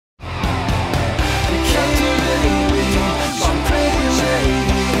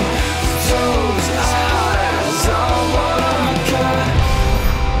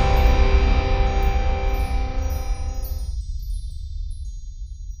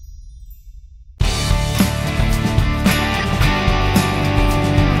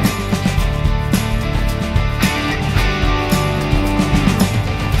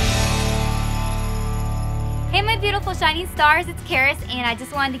stars, it's Charis, and I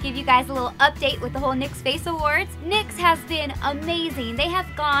just wanted to give you guys a little update with the whole NYX Face Awards. NYX has been amazing. They have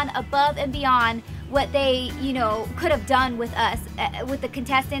gone above and beyond what they, could have done with us, with the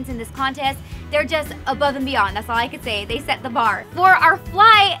contestants in this contest. They're just above and beyond. That's all I could say. They set the bar. For our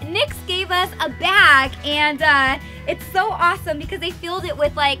flight, NYX gave us a bag, and it's so awesome because they filled it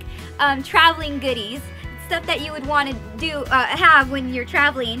with like traveling goodies, stuff that you would want to have when you're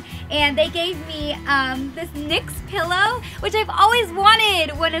traveling. And they gave me this NYX pillow, which I've always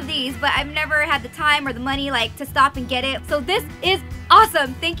wanted one of these, but I've never had the time or the money to stop and get it. So this is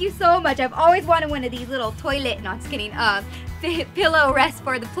awesome. Thank you so much. I've always wanted one of these little toilet, no, I'm just kidding, pillow rest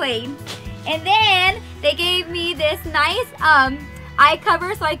for the plane. And then they gave me this nice eye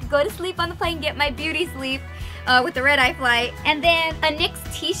cover so I could go to sleep on the plane, get my beauty sleep with the red-eye flight. And then a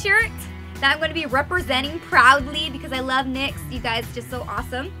NYX t-shirt that I'm going to be representing proudly because I love NYX. You guys are just so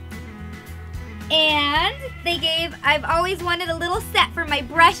awesome. And they gave, I've always wanted a little set for my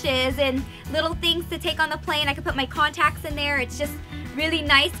brushes and little things to take on the plane. I could put my contacts in there. It's just really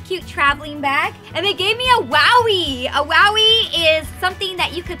nice, cute traveling bag. And they gave me a Wowie. A Wowie is something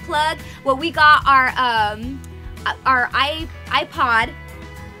that you could plug. Well, we got our iPod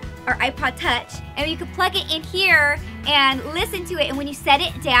Touch, and you could plug it in here and listen to it, and when you set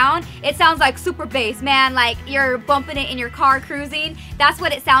it down, it sounds like super bass, man, like you're bumping it in your car cruising. That's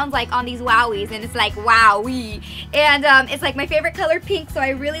what it sounds like on these Wowies, and it's like Wowie. And it's like my favorite color, pink, so I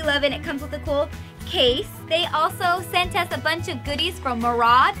really love it. It comes with a cool case. They also sent us a bunch of goodies from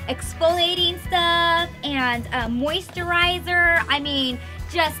Murad, exfoliating stuff and moisturizer. I mean,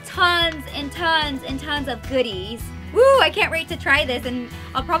 just tons and tons and tons of goodies. Woo, I can't wait to try this, and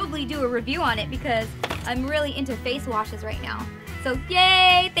I'll probably do a review on it because I'm really into face washes right now. So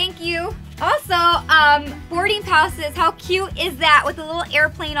yay, thank you. Also, boarding passes, how cute is that with a little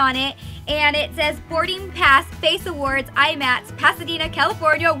airplane on it? And it says boarding pass Face Awards IMATS Pasadena,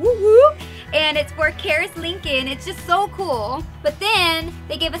 California, woo woo. And it's for Charis Lincoln. It's just so cool. But then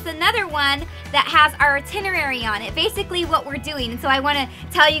they gave us another one that has our itinerary on it, basically what we're doing. And so I want to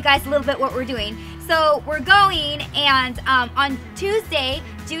tell you guys a little bit what we're doing. So we're going, and on Tuesday,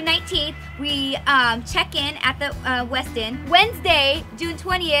 June 19th, we check in at the Westin. Wednesday, June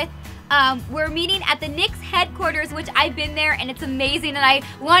 20th, we're meeting at the NYX headquarters, which I've been there and it's amazing, and I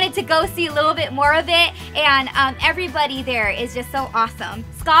wanted to go see a little bit more of it, and everybody there is just so awesome.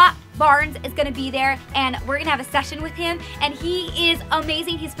 Scott Barnes is going to be there, and we're going to have a session with him, and he is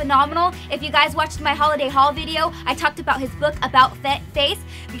amazing. He's phenomenal. If you guys watched my holiday haul video, I talked about his book About Face,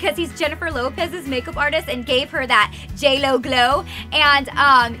 because he's Jennifer Lopez's makeup artist and gave her that J-Lo glow. And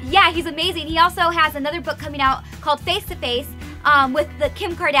yeah, he's amazing. He also has another book coming out called Face to Face, with the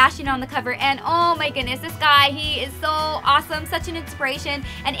Kim Kardashian on the cover, and oh my goodness, this guy, he is so awesome, such an inspiration.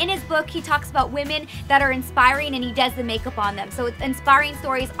 And in his book, he talks about women that are inspiring, and he does the makeup on them. So it's inspiring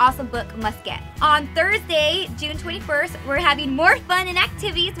stories, awesome book, must get. On Thursday, June 21st, we're having more fun and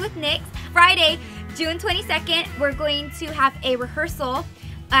activities with NYX. Friday, June 22nd, we're going to have a rehearsal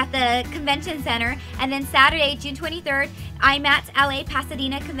at the convention center, and then Saturday, June 23rd, IMATS LA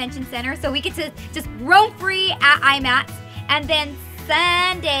Pasadena Convention Center. So we get to just roam free at IMATS. And then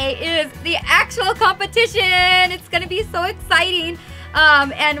Sunday is the actual competition. It's gonna be so exciting.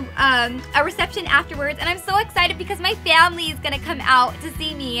 And a reception afterwards. And I'm so excited because my family is gonna come out to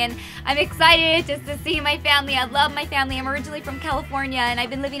see me, and I'm excited just to see my family. I love my family. I'm originally from California, and I've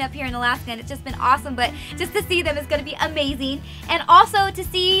been living up here in Alaska, and it's just been awesome, but just to see them is gonna be amazing. And also to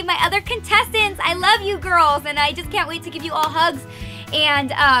see my other contestants. I love you girls, and I just can't wait to give you all hugs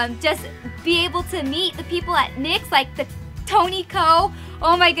and just be able to meet the people at NYX, like the Tony Co.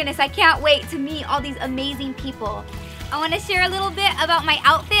 Oh my goodness, I can't wait to meet all these amazing people. I want to share a little bit about my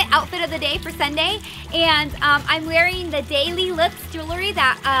outfit of the day for Sunday. And I'm wearing the Daily Looks jewelry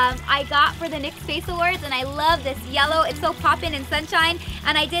that I got for the NYX Face Awards, and I love this yellow. It's so poppin' in sunshine.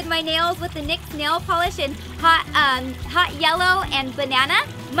 And I did my nails with the NYX nail polish in hot yellow and banana.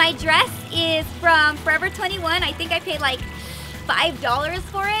 My dress is from Forever 21. I think I paid like $5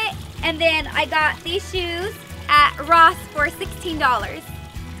 for it. And then I got these shoes at Ross for $16.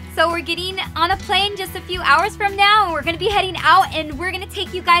 So we're getting on a plane just a few hours from now, and we're gonna be heading out, and we're gonna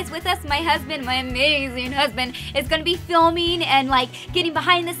take you guys with us. My husband, my amazing husband, is gonna be filming and like getting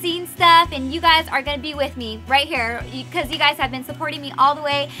behind the scenes stuff, and you guys are gonna be with me right here because you guys have been supporting me all the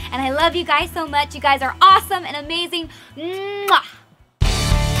way, and I love you guys so much. You guys are awesome and amazing. Mwah!